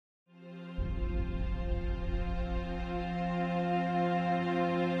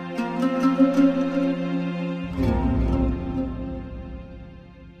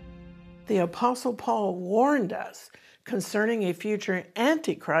Apostle Paul warned us concerning a future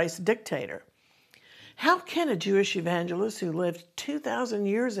Antichrist dictator. How can a Jewish evangelist who lived 2,000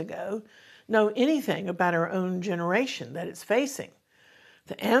 years ago know anything about our own generation that it's facing?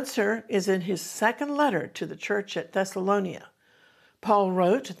 The answer is in his second letter to the church at Thessalonica. Paul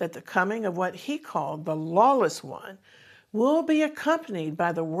wrote that the coming of what he called the lawless one will be accompanied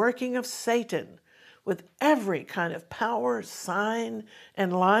by the working of Satan with every kind of power, sign,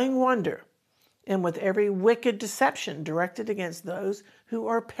 and lying wonder, and with every wicked deception directed against those who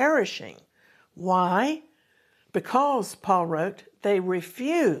are perishing. Why? Because, Paul wrote, they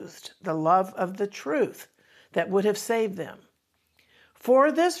refused the love of the truth that would have saved them.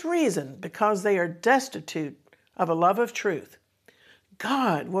 For this reason, because they are destitute of a love of truth,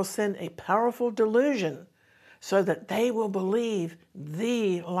 God will send a powerful delusion so that they will believe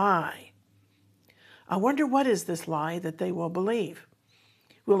the lie. I wonder, what is this lie that they will believe?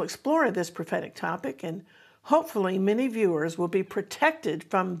 We'll explore this prophetic topic, and hopefully many viewers will be protected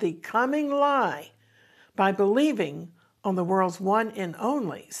from the coming lie by believing on the world's one and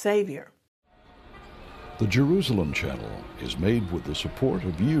only Savior. The Jerusalem Channel is made with the support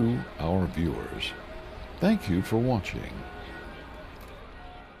of you, our viewers. Thank you for watching.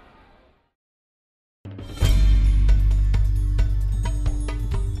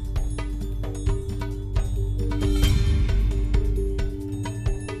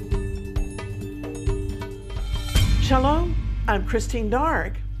 Shalom, I'm Christine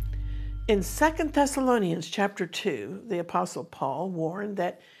Darg. In 2 Thessalonians chapter 2, the Apostle Paul warned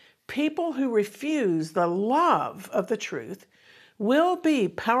that people who refuse the love of the truth will be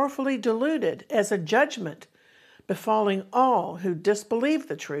powerfully deluded as a judgment befalling all who disbelieve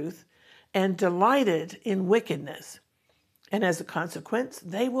the truth and delighted in wickedness. And as a consequence,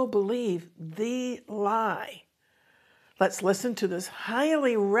 they will believe the lie. Let's listen to this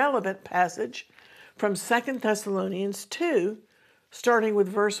highly relevant passage from 2 Thessalonians 2, starting with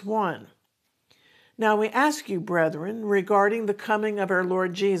verse 1. Now we ask you, brethren, regarding the coming of our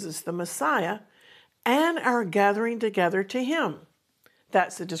Lord Jesus, the Messiah, and our gathering together to him.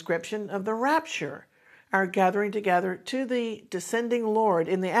 That's the description of the rapture, our gathering together to the descending Lord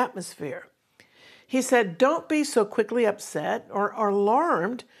in the atmosphere. He said, don't be so quickly upset or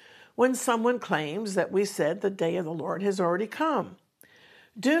alarmed when someone claims that we said the day of the Lord has already come.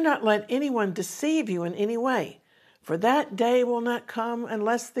 Do not let anyone deceive you in any way, for that day will not come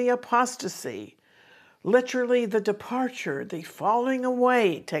unless the apostasy, literally the departure, the falling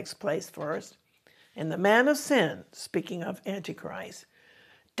away, takes place first, and the man of sin, speaking of Antichrist,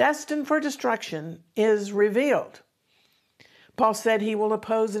 destined for destruction, is revealed. Paul said he will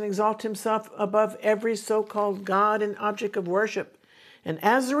oppose and exalt himself above every so-called God and object of worship, and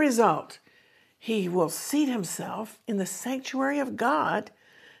as a result, he will seat himself in the sanctuary of God,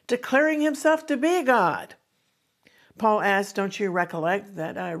 declaring himself to be God. Paul asked, don't you recollect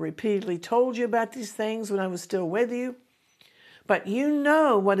that I repeatedly told you about these things when I was still with you? But you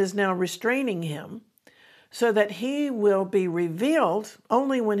know what is now restraining him, so that he will be revealed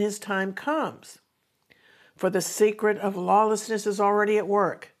only when his time comes. For the secret of lawlessness is already at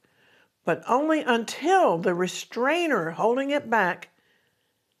work, but only until the restrainer holding it back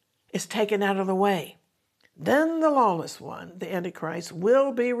is taken out of the way. Then the lawless one, the Antichrist,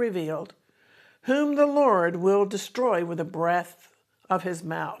 will be revealed, whom the Lord will destroy with the breath of his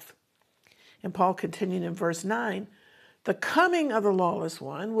mouth. And Paul continued in verse 9, the coming of the lawless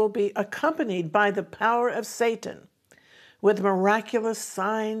one will be accompanied by the power of Satan, with miraculous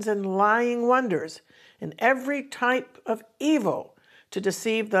signs and lying wonders, and every type of evil to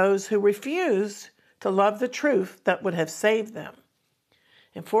deceive those who refuse to love the truth that would have saved them.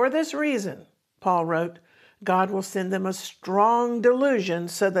 And for this reason, Paul wrote, God will send them a strong delusion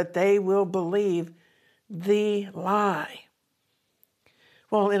so that they will believe the lie.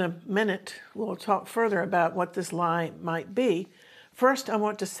 Well, in a minute, we'll talk further about what this lie might be. First, I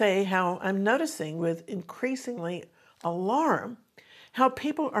want to say how I'm noticing with increasingly alarm how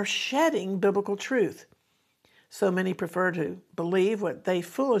people are shedding biblical truth. So many prefer to believe what they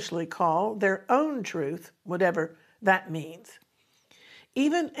foolishly call their own truth, whatever that means.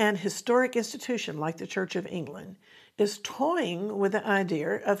 Even an historic institution like the Church of England is toying with the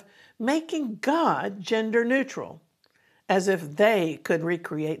idea of making God gender neutral, as if they could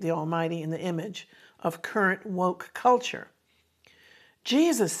recreate the Almighty in the image of current woke culture.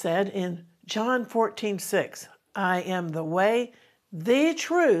 Jesus said in John 14:6, I am the way, the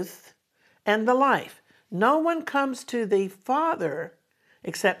truth, and the life. No one comes to the Father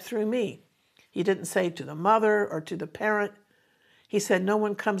except through me. He didn't say to the mother or to the parent. He said, no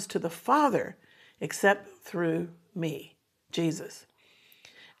one comes to the Father except through me, Jesus.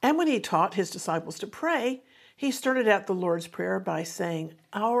 And when he taught his disciples to pray, he started out the Lord's Prayer by saying,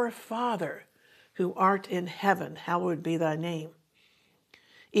 "Our Father, who art in heaven, hallowed be thy name."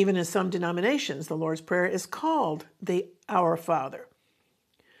 Even in some denominations, the Lord's Prayer is called the Our Father.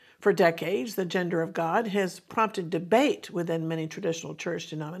 For decades, the gender of God has prompted debate within many traditional church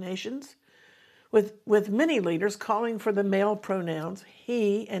denominations, with many leaders calling for the male pronouns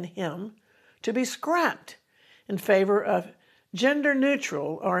he and him to be scrapped in favor of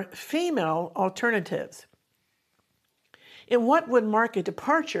gender-neutral or female alternatives. In what would mark a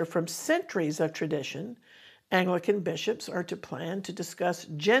departure from centuries of tradition, Anglican bishops are to plan to discuss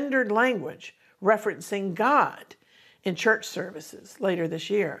gendered language referencing God in church services later this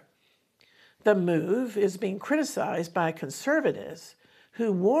year. The move is being criticized by conservatives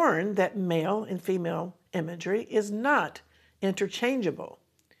who warn that male and female imagery is not interchangeable.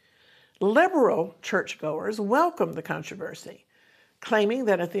 Liberal churchgoers welcome the controversy, claiming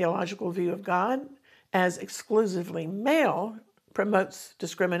that a theological view of God as exclusively male promotes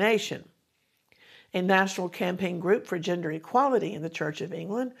discrimination. A national campaign group for gender equality in the Church of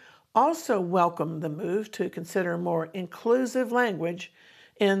England also welcomed the move to consider more inclusive language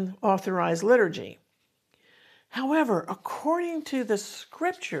in authorized liturgy. However, according to the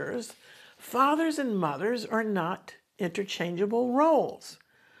scriptures, fathers and mothers are not interchangeable roles.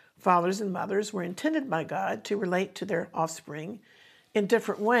 Fathers and mothers were intended by God to relate to their offspring in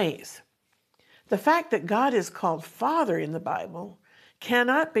different ways. The fact that God is called Father in the Bible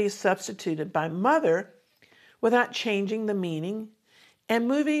cannot be substituted by mother without changing the meaning and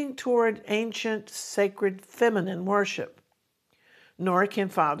moving toward ancient sacred feminine worship. Nor can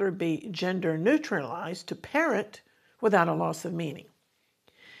father be gender neutralized to parent without a loss of meaning.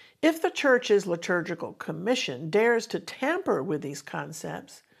 If the church's liturgical commission dares to tamper with these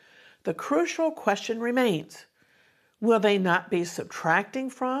concepts, the crucial question remains, will they not be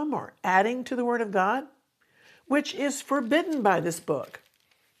subtracting from or adding to the Word of God, which is forbidden by this book?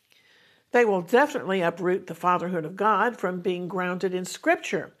 They will definitely uproot the fatherhood of God from being grounded in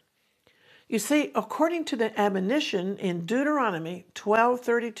Scripture. You see, according to the admonition in Deuteronomy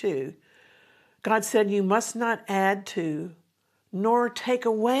 12:32, God said, "You must not add to nor take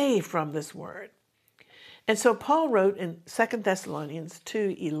away from this word." And so Paul wrote in 2 Thessalonians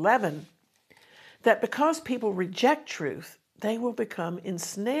 2:11 that because people reject truth, they will become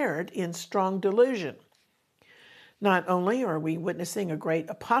ensnared in strong delusion. Not only are we witnessing a great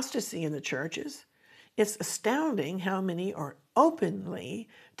apostasy in the churches, it's astounding how many are openly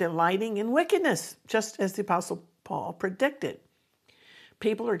delighting in wickedness, just as the Apostle Paul predicted.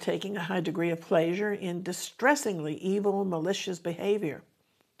 People are taking a high degree of pleasure in distressingly evil, malicious behavior.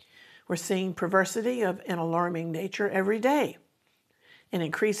 We're seeing perversity of an alarming nature every day, an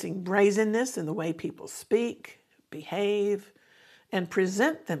increasing brazenness in the way people speak, behave, and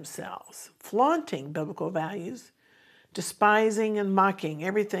present themselves, flaunting biblical values, despising and mocking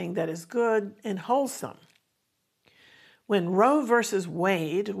everything that is good and wholesome. When Roe versus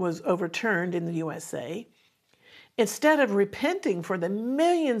Wade was overturned in the USA, instead of repenting for the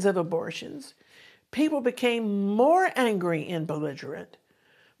millions of abortions, people became more angry and belligerent,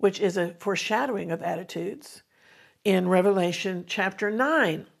 which is a foreshadowing of attitudes in Revelation chapter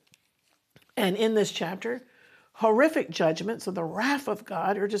 9. And in this chapter, horrific judgments of the wrath of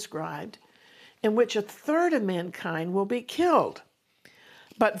God are described, in which a third of mankind will be killed.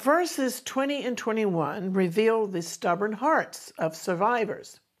 But verses 20 and 21 reveal the stubborn hearts of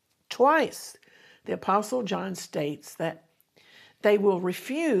survivors. Twice, the Apostle John states that they will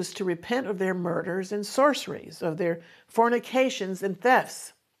refuse to repent of their murders and sorceries, of their fornications and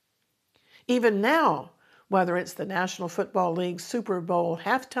thefts. Even now, whether it's the National Football League Super Bowl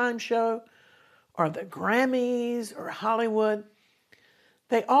halftime show or the Grammys or Hollywood,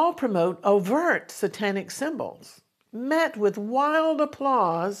 they all promote overt satanic symbols, met with wild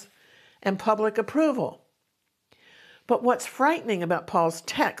applause and public approval. But what's frightening about Paul's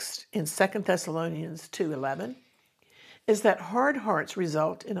text in 2 Thessalonians 2:11 is that hard hearts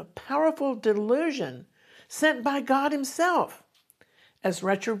result in a powerful delusion sent by God himself as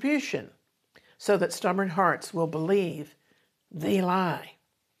retribution, so that stubborn hearts will believe the lie.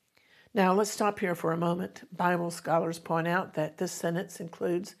 Now let's stop here for a moment. Bible scholars point out that this sentence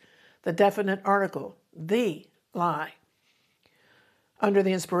includes the definite article, the lie. Under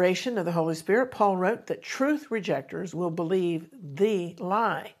the inspiration of the Holy Spirit, Paul wrote that truth rejectors will believe the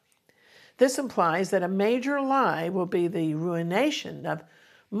lie. This implies that a major lie will be the ruination of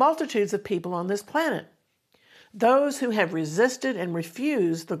multitudes of people on this planet. Those who have resisted and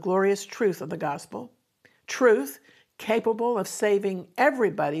refused the glorious truth of the gospel, truth capable of saving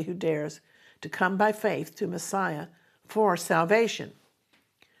everybody who dares to come by faith to Messiah for salvation.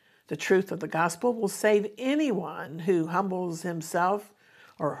 The truth of the gospel will save anyone who humbles himself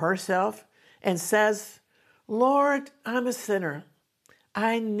or herself and says, Lord, I'm a sinner.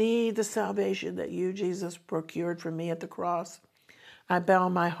 I need the salvation that you, Jesus, procured for me at the cross. I bow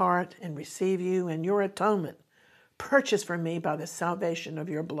my heart and receive you and your atonement, purchased for me by the salvation of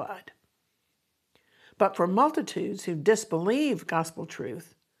your blood. But for multitudes who disbelieve gospel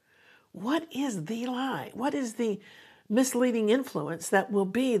truth, what is the lie? What is the misleading influence that will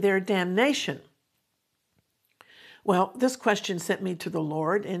be their damnation? Well, this question sent me to the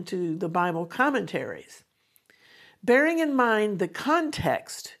Lord and to the Bible commentaries. Bearing in mind the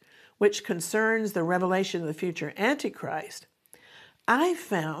context which concerns the revelation of the future Antichrist, I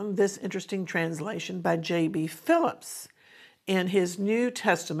found this interesting translation by J.B. Phillips in his New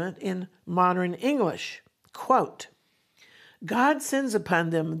Testament in modern English. Quote, God sends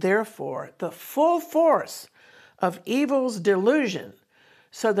upon them, therefore, the full force of evil's delusion,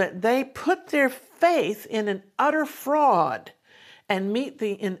 so that they put their faith in an utter fraud and meet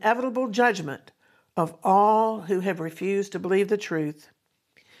the inevitable judgment of all who have refused to believe the truth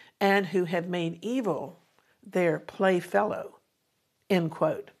and who have made evil their playfellow. End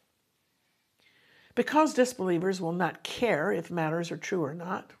quote. Because disbelievers will not care if matters are true or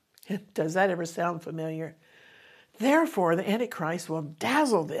not. Does that ever sound familiar? Therefore, the Antichrist will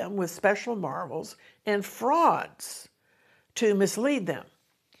dazzle them with special marvels and frauds to mislead them.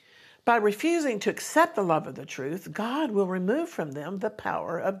 By refusing to accept the love of the truth, God will remove from them the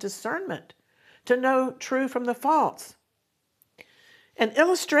power of discernment to know true from the false. An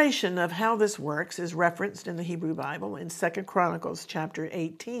illustration of how this works is referenced in the Hebrew Bible in 2 Chronicles chapter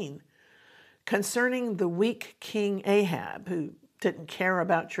 18, concerning the weak King Ahab, who didn't care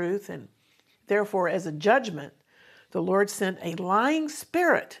about truth, and therefore, as a judgment, the Lord sent a lying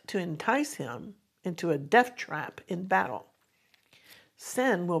spirit to entice him into a death trap in battle.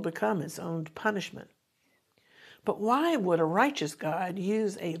 Sin will become its own punishment. But why would a righteous God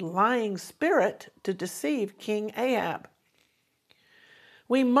use a lying spirit to deceive King Ahab?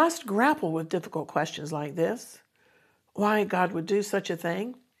 We must grapple with difficult questions like this, why God would do such a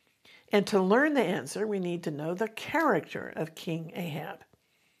thing. And to learn the answer, we need to know the character of King Ahab.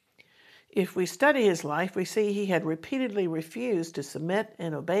 If we study his life, we see he had repeatedly refused to submit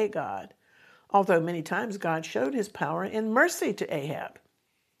and obey God, although many times God showed his power in mercy to Ahab.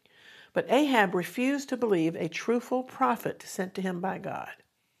 But Ahab refused to believe a truthful prophet sent to him by God.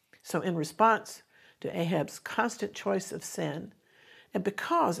 So in response to Ahab's constant choice of sin, and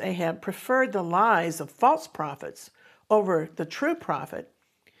because Ahab preferred the lies of false prophets over the true prophet,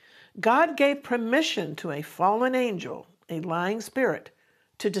 God gave permission to a fallen angel, a lying spirit,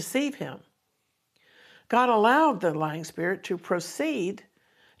 to deceive him. God allowed the lying spirit to proceed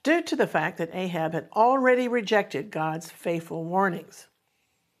due to the fact that Ahab had already rejected God's faithful warnings.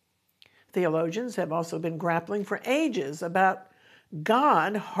 Theologians have also been grappling for ages about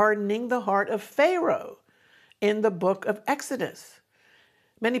God hardening the heart of Pharaoh in the book of Exodus.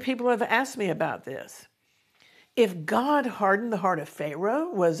 Many people have asked me about this. If God hardened the heart of Pharaoh,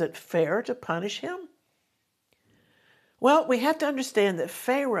 was it fair to punish him? Well, we have to understand that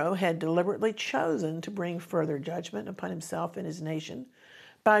Pharaoh had deliberately chosen to bring further judgment upon himself and his nation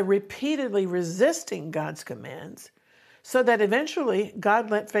by repeatedly resisting God's commands, so that eventually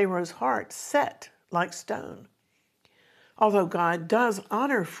God let Pharaoh's heart set like stone. Although God does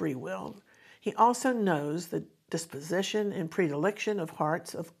honor free will, he also knows the disposition and predilection of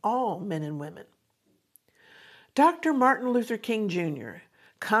hearts of all men and women. Dr. Martin Luther King Jr.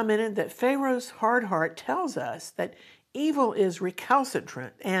 commented that Pharaoh's hard heart tells us that evil is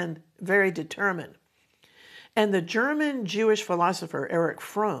recalcitrant and very determined. And the German Jewish philosopher Erich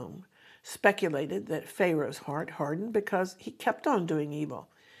Fromm speculated that Pharaoh's heart hardened because he kept on doing evil.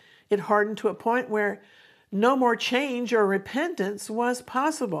 It hardened to a point where no more change or repentance was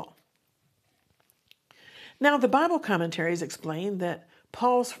possible. Now, the Bible commentaries explain that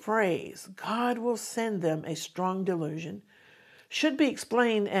Paul's phrase, God will send them a strong delusion, should be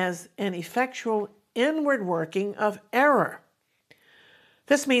explained as an effectual inward working of error.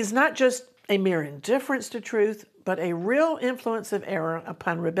 This means not just a mere indifference to truth, but a real influence of error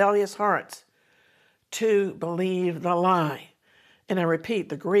upon rebellious hearts to believe the lie. And I repeat,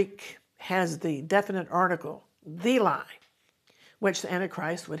 the Greek has the definite article, the lie, which the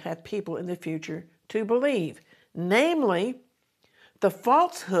Antichrist would have people in the future to believe, namely, the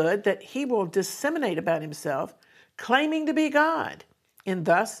falsehood that he will disseminate about himself, claiming to be God, and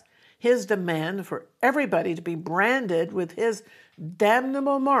thus his demand for everybody to be branded with his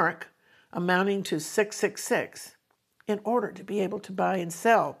damnable mark amounting to 666 in order to be able to buy and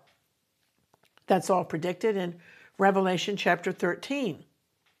sell. That's all predicted in Revelation chapter 13.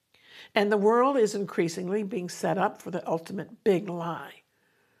 And the world is increasingly being set up for the ultimate big lie.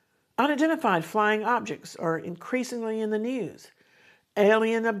 Unidentified flying objects are increasingly in the news.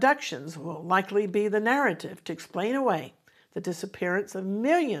 Alien abductions will likely be the narrative to explain away the disappearance of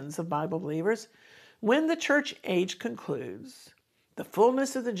millions of Bible believers when the church age concludes. The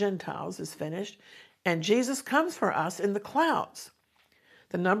fullness of the Gentiles is finished, and Jesus comes for us in the clouds.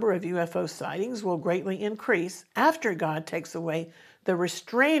 The number of UFO sightings will greatly increase after God takes away the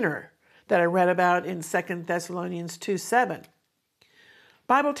restrainer that I read about in 2 Thessalonians 2:7.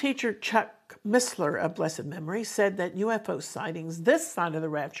 Bible teacher Chuck Missler of blessed memory said that UFO sightings this side of the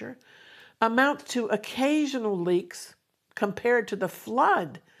rapture amount to occasional leaks compared to the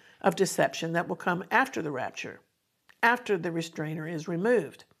flood of deception that will come after the rapture, after the restrainer is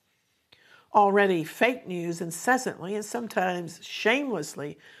removed. Already fake news incessantly and sometimes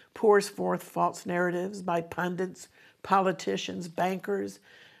shamelessly pours forth false narratives by pundits, politicians, bankers,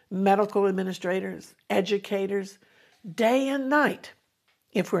 medical administrators, educators, day and night,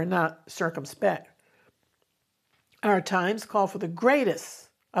 if we're not circumspect. Our times call for the greatest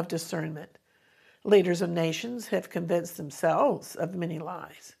of discernment. Leaders of nations have convinced themselves of many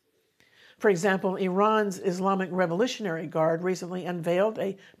lies. For example, Iran's Islamic Revolutionary Guard recently unveiled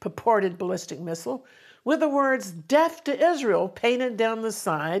a purported ballistic missile with the words "Death to Israel" painted down the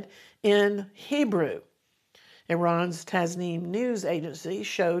side in Hebrew. Iran's Tasnim news agency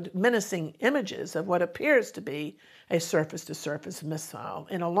showed menacing images of what appears to be a surface-to-surface missile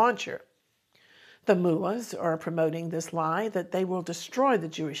in a launcher. The mullahs are promoting this lie that they will destroy the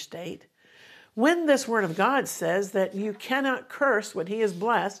Jewish state, when this word of God says that you cannot curse what he has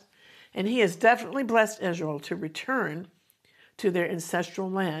blessed, and he has definitely blessed Israel to return to their ancestral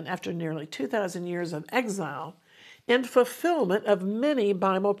land after nearly 2,000 years of exile in fulfillment of many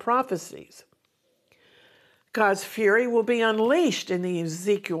Bible prophecies. God's fury will be unleashed in the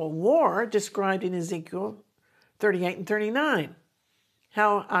Ezekiel war described in Ezekiel 38 and 39.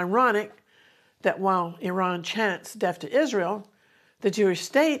 How ironic that while Iran chants death to Israel, the Jewish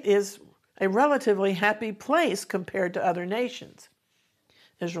state is a relatively happy place compared to other nations.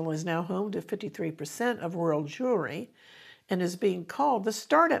 Israel is now home to 53% of world Jewry and is being called the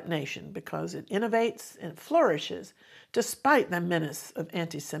startup nation because it innovates and flourishes despite the menace of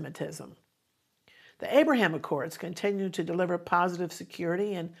anti-Semitism. The Abraham Accords continue to deliver positive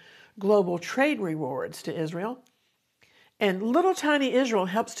security and global trade rewards to Israel. And little tiny Israel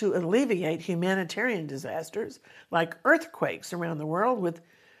helps to alleviate humanitarian disasters like earthquakes around the world with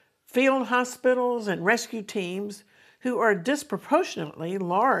field hospitals and rescue teams who are disproportionately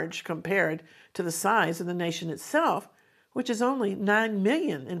large compared to the size of the nation itself, which is only 9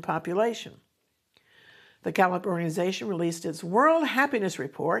 million in population. The Gallup organization released its World Happiness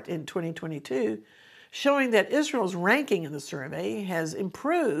Report in 2022, showing that Israel's ranking in the survey has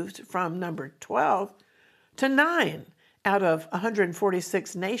improved from number 12 to 9 out of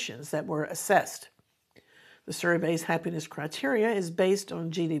 146 nations that were assessed. The survey's happiness criteria is based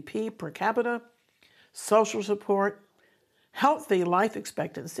on GDP per capita, social support, healthy life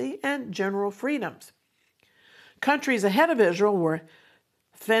expectancy, and general freedoms. Countries ahead of Israel were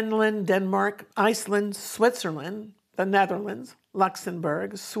Finland, Denmark, Iceland, Switzerland, the Netherlands,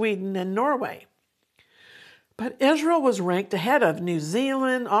 Luxembourg, Sweden, and Norway. But Israel was ranked ahead of New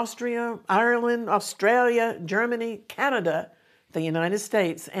Zealand, Austria, Ireland, Australia, Germany, Canada, the United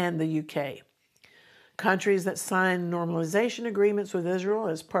States, and the UK. Countries that signed normalization agreements with Israel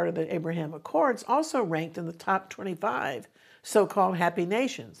as part of the Abraham Accords also ranked in the top 25 so-called happy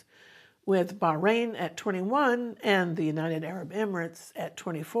nations, with Bahrain at 21 and the United Arab Emirates at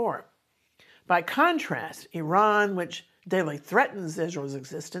 24. By contrast, Iran, which daily threatens Israel's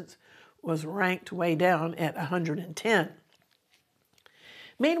existence, was ranked way down at 110.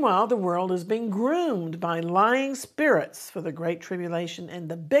 Meanwhile, the world is being groomed by lying spirits for the Great Tribulation and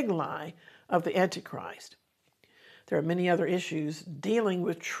the big lie of the Antichrist. There are many other issues dealing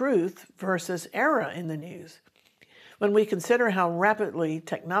with truth versus error in the news. When we consider how rapidly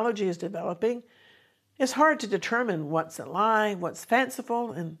technology is developing, it's hard to determine what's a lie, what's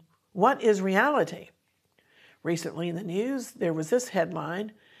fanciful, and what is reality. Recently in the news, there was this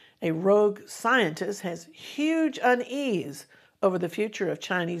headline: a rogue scientist has huge unease over the future of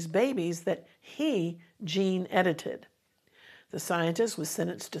Chinese babies that he gene-edited. The scientist was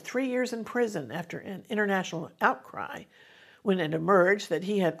sentenced to 3 years in prison after an international outcry when it emerged that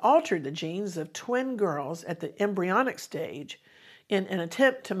he had altered the genes of twin girls at the embryonic stage in an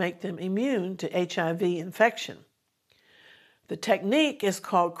attempt to make them immune to HIV infection. The technique is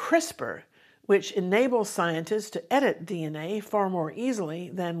called CRISPR, which enables scientists to edit DNA far more easily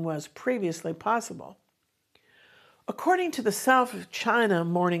than was previously possible. According to the South China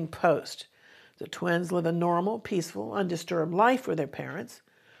Morning Post, the twins live a normal, peaceful, undisturbed life with their parents.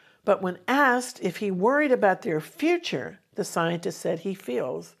 But when asked if he worried about their future, the scientist said he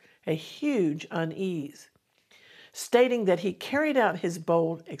feels a huge unease, stating that he carried out his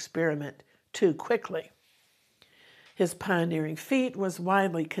bold experiment too quickly. His pioneering feat was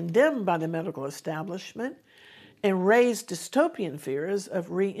widely condemned by the medical establishment and raised dystopian fears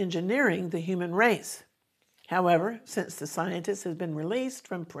of re-engineering the human race. However, since the scientist has been released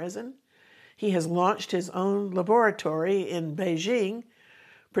from prison, he has launched his own laboratory in Beijing,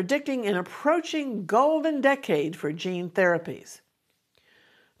 predicting an approaching golden decade for gene therapies.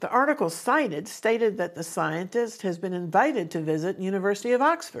 The article cited stated that the scientist has been invited to visit University of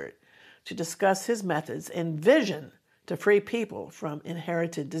Oxford to discuss his methods and vision to free people from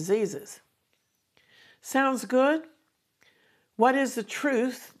inherited diseases. Sounds good? What is the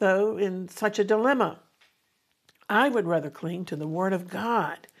truth, though, in such a dilemma? I would rather cling to the Word of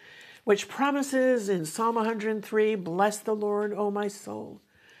God, which promises in Psalm 103, "Bless the Lord, O my soul,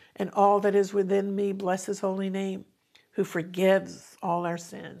 and all that is within me, bless his holy name, who forgives all our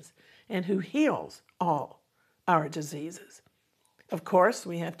sins and who heals all our diseases." Of course,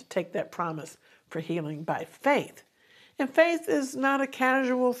 we have to take that promise for healing by faith. And faith is not a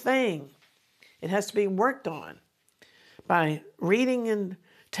casual thing. It has to be worked on by reading and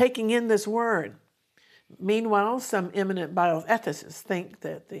taking in this word. Meanwhile, some eminent bioethicists think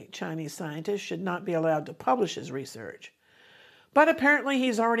that the Chinese scientist should not be allowed to publish his research. But apparently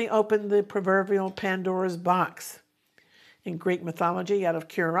he's already opened the proverbial Pandora's box. In Greek mythology, out of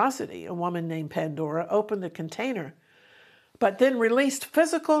curiosity, a woman named Pandora opened the container, but then released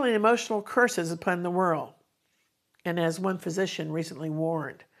physical and emotional curses upon the world. And as one physician recently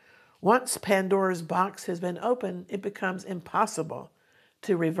warned, once Pandora's box has been opened, it becomes impossible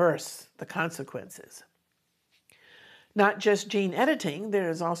to reverse the consequences. Not just gene editing, there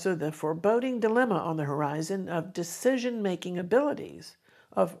is also the foreboding dilemma on the horizon of decision-making abilities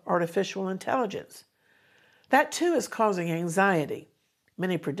of artificial intelligence. That too is causing anxiety.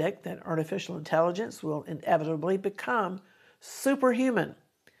 Many predict that artificial intelligence will inevitably become superhuman.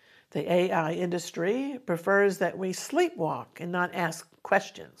 The AI industry prefers that we sleepwalk and not ask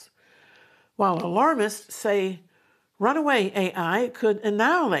questions, while alarmists say runaway AI could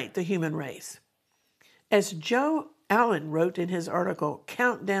annihilate the human race. As Joe Allen wrote in his article,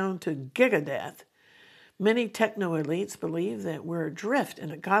 Countdown to Gigadeath, many techno-elites believe that we're adrift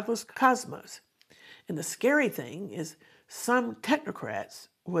in a godless cosmos. And the scary thing is some technocrats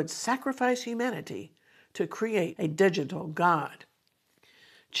would sacrifice humanity to create a digital god.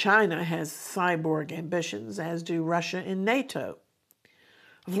 China has cyborg ambitions, as do Russia and NATO.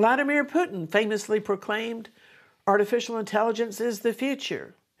 Vladimir Putin famously proclaimed, "Artificial intelligence is the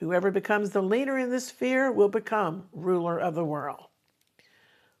future. Whoever becomes the leader in this sphere will become ruler of the world."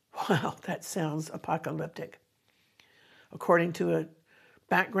 Wow, that sounds apocalyptic. According to a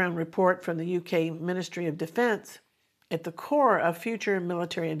background report from the UK Ministry of Defence, at the core of future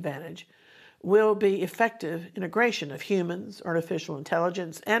military advantage will be effective integration of humans, artificial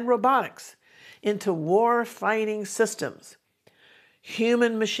intelligence, and robotics into war-fighting systems.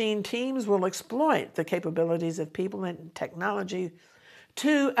 Human-machine teams will exploit the capabilities of people and technology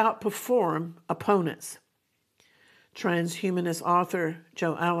to outperform opponents. Transhumanist author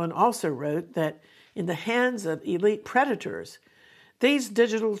Joe Allen also wrote that in the hands of elite predators, these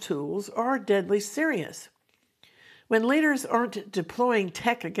digital tools are deadly serious. When leaders aren't deploying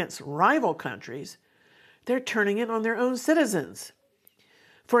tech against rival countries, they're turning it on their own citizens.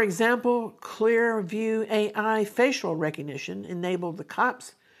 For example, Clearview AI facial recognition enabled the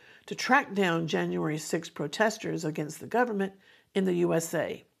cops to track down January 6 protesters against the government in the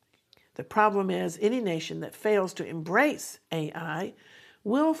USA. The problem is any nation that fails to embrace AI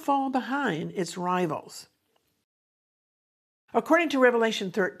will fall behind its rivals. According to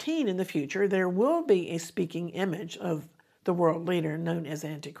Revelation 13, in the future, there will be a speaking image of the world leader known as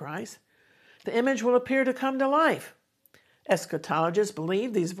Antichrist. The image will appear to come to life. Eschatologists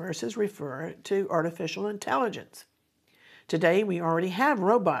believe these verses refer to artificial intelligence. Today, we already have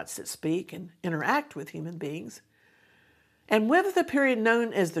robots that speak and interact with human beings. And with the period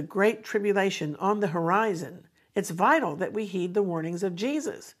known as the Great Tribulation on the horizon, it's vital that we heed the warnings of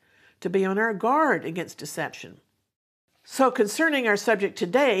Jesus to be on our guard against deception. So concerning our subject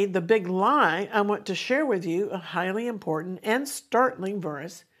today, the big lie, I want to share with you a highly important and startling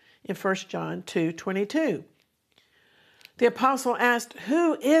verse in 1 John 2:22. The apostle asked,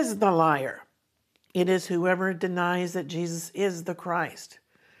 "Who is the liar?" It is whoever denies that Jesus is the Christ.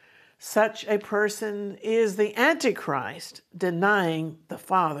 Such a person is the Antichrist, denying the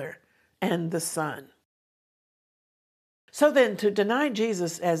Father and the Son. So then, to deny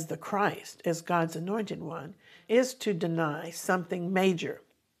Jesus as the Christ, as God's anointed one, is to deny something major.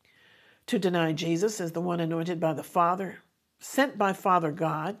 To deny Jesus as the one anointed by the Father, sent by Father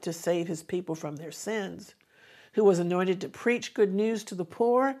God to save his people from their sins, who was anointed to preach good news to the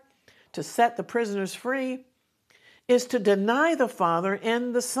poor, to set the prisoners free, is to deny the Father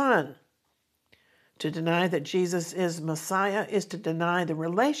and the Son. To deny that Jesus is Messiah is to deny the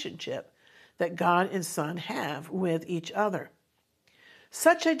relationship that God and Son have with each other.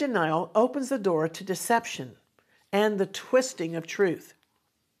 Such a denial opens the door to deception and the twisting of truth.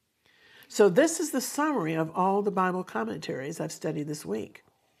 So this is the summary of all the Bible commentaries I've studied this week.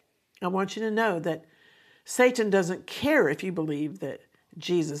 I want you to know that Satan doesn't care if you believe that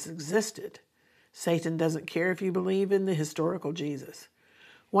Jesus existed. Satan doesn't care if you believe in the historical Jesus.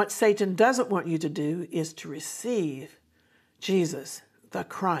 What Satan doesn't want you to do is to receive Jesus, the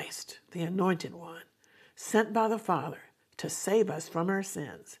Christ, the Anointed One, sent by the Father to save us from our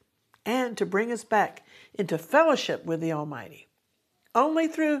sins and to bring us back into fellowship with the Almighty. Only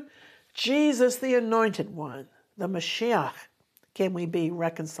through Jesus, the Anointed One, the Mashiach, can we be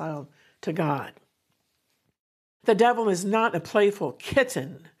reconciled to God. The devil is not a playful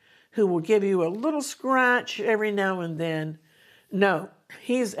kitten who will give you a little scratch every now and then. No,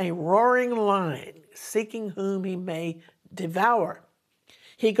 he's a roaring lion, seeking whom he may devour.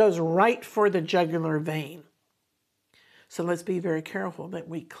 He goes right for the jugular vein. So let's be very careful that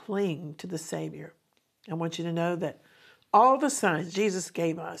we cling to the Savior. I want you to know that all the signs Jesus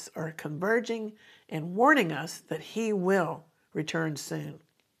gave us are converging and warning us that he will return soon.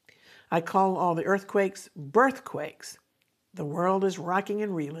 I call all the earthquakes birthquakes. The world is rocking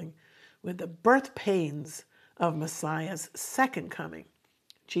and reeling with the birth pains of Messiah's second coming.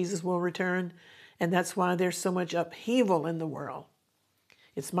 Jesus will return, and that's why there's so much upheaval in the world.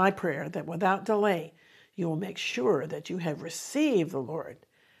 It's my prayer that without delay, you will make sure that you have received the Lord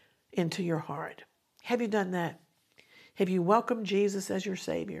into your heart. Have you done that? Have you welcomed Jesus as your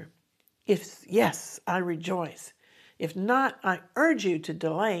Savior? If yes, I rejoice. If not, I urge you to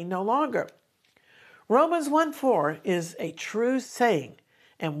delay no longer. Romans 1:4 is a true saying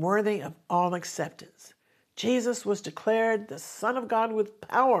and worthy of all acceptance. Jesus was declared the Son of God with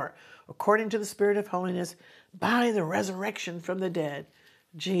power, according to the Spirit of holiness, by the resurrection from the dead,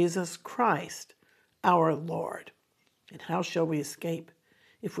 Jesus Christ, our Lord. And how shall we escape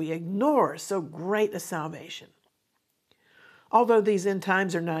if we ignore so great a salvation? Although these end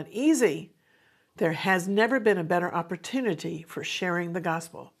times are not easy, there has never been a better opportunity for sharing the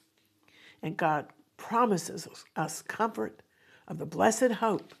gospel. And God promises us comfort of the blessed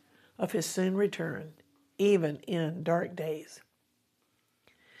hope of his soon return, even in dark days.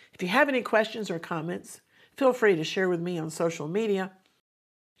 If you have any questions or comments, feel free to share with me on social media.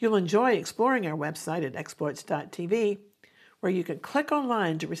 You'll enjoy exploring our website at exploits.tv, where you can click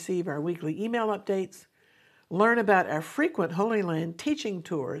online to receive our weekly email updates, learn about our frequent Holy Land teaching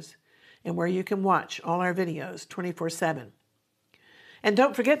tours, and where you can watch all our videos 24/7. And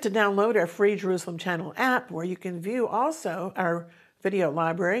don't forget to download our free Jerusalem Channel app, where you can view also our video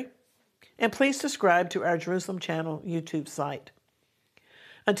library. And please subscribe to our Jerusalem Channel YouTube site.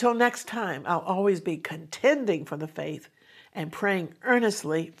 Until next time, I'll always be contending for the faith and praying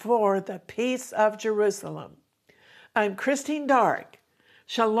earnestly for the peace of Jerusalem. I'm Christine Dark.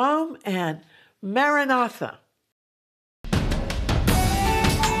 Shalom and Maranatha.